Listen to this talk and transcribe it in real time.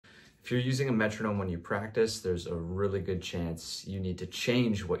If you're using a metronome when you practice, there's a really good chance you need to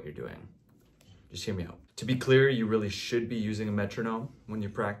change what you're doing. Just hear me out. To be clear, you really should be using a metronome when you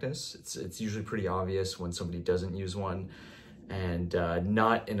practice. It's usually pretty obvious when somebody doesn't use one, and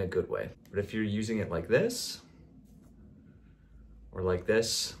not in a good way. But if you're using it like this, or like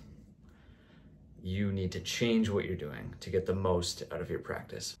this, you need to change what you're doing to get the most out of your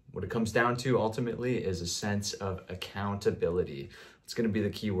practice. What it comes down to ultimately is a sense of accountability. It's going to be the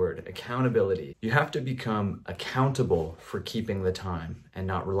key word, accountability. You have to become accountable for keeping the time and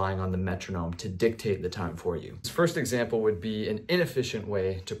not relying on the metronome to dictate the time for you. This first example would be an inefficient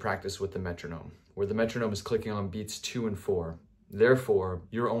way to practice with the metronome, where the metronome is clicking on beats 2 and 4. Therefore,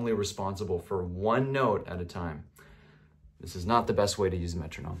 you're only responsible for one note at a time. This is not the best way to use a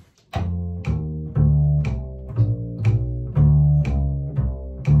metronome.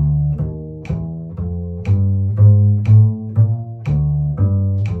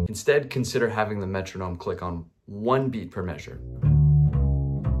 Instead, consider having the metronome click on one beat per measure.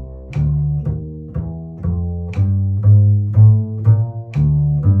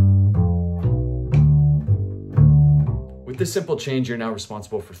 With this simple change, you're now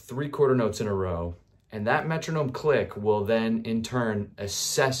responsible for 3 quarter notes in a row, and that metronome click will then in turn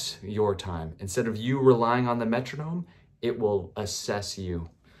assess your time. Instead of you relying on the metronome, it will assess you.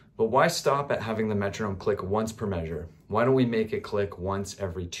 But why stop at having the metronome click once per measure? Why don't we make it click once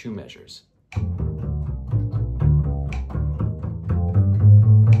every 2 measures?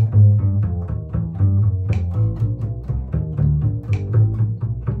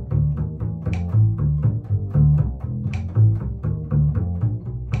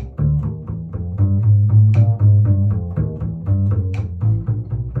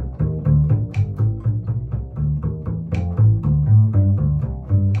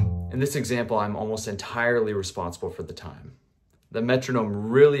 In this example, I'm almost entirely responsible for the time. The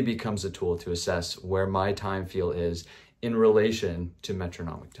metronome really becomes a tool to assess where my time feel is in relation to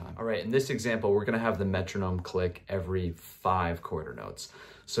metronomic time. All right, in this example, we're gonna have the metronome click every 5 quarter notes.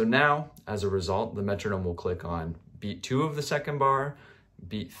 So now, as a result, the metronome will click on beat 2 of the 2nd bar,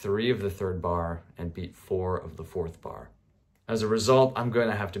 beat 3 of the 3rd bar, and beat 4 of the 4th bar. As a result, I'm going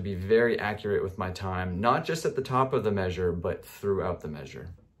to have to be very accurate with my time, not just at the top of the measure, but throughout the measure.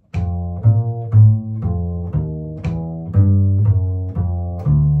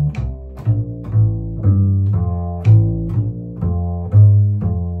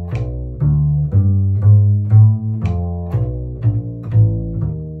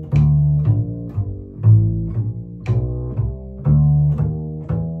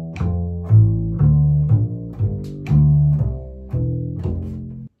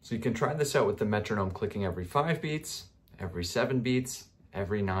 So you can try this out with the metronome clicking every 5 beats, every 7 beats,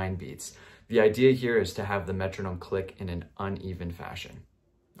 every 9 beats. The idea here is to have the metronome click in an uneven fashion.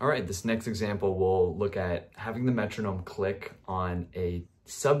 All right, this next example we'll look at having the metronome click on a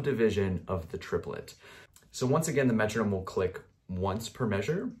subdivision of the triplet. So once again, the metronome will click once per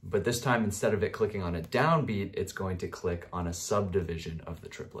measure, but this time instead of it clicking on a downbeat, it's going to click on a subdivision of the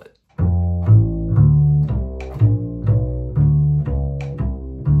triplet.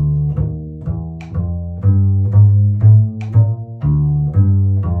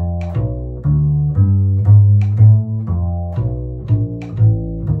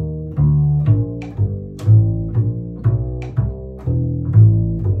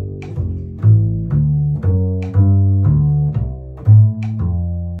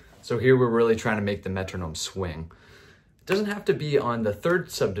 So here we're really trying to make the metronome swing. It doesn't have to be on the 3rd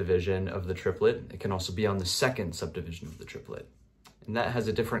subdivision of the triplet. It can also be on the 2nd subdivision of the triplet. And that has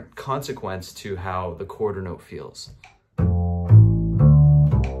a different consequence to how the quarter note feels.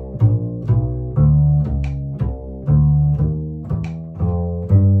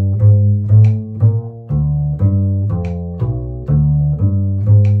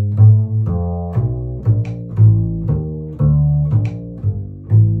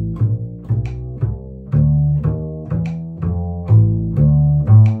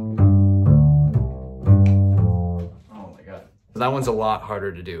 That one's a lot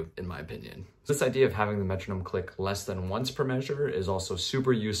harder to do, in my opinion. This idea of having the metronome click less than once per measure is also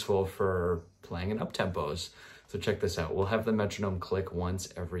super useful for playing in up tempos. So check this out. We'll have the metronome click once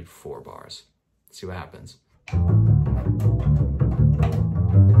every 4 bars. Let's see what happens.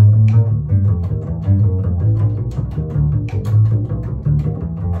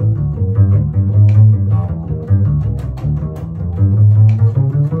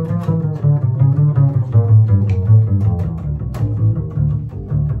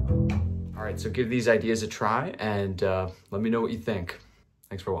 So give these ideas a try and let me know what you think.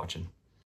 Thanks for watching.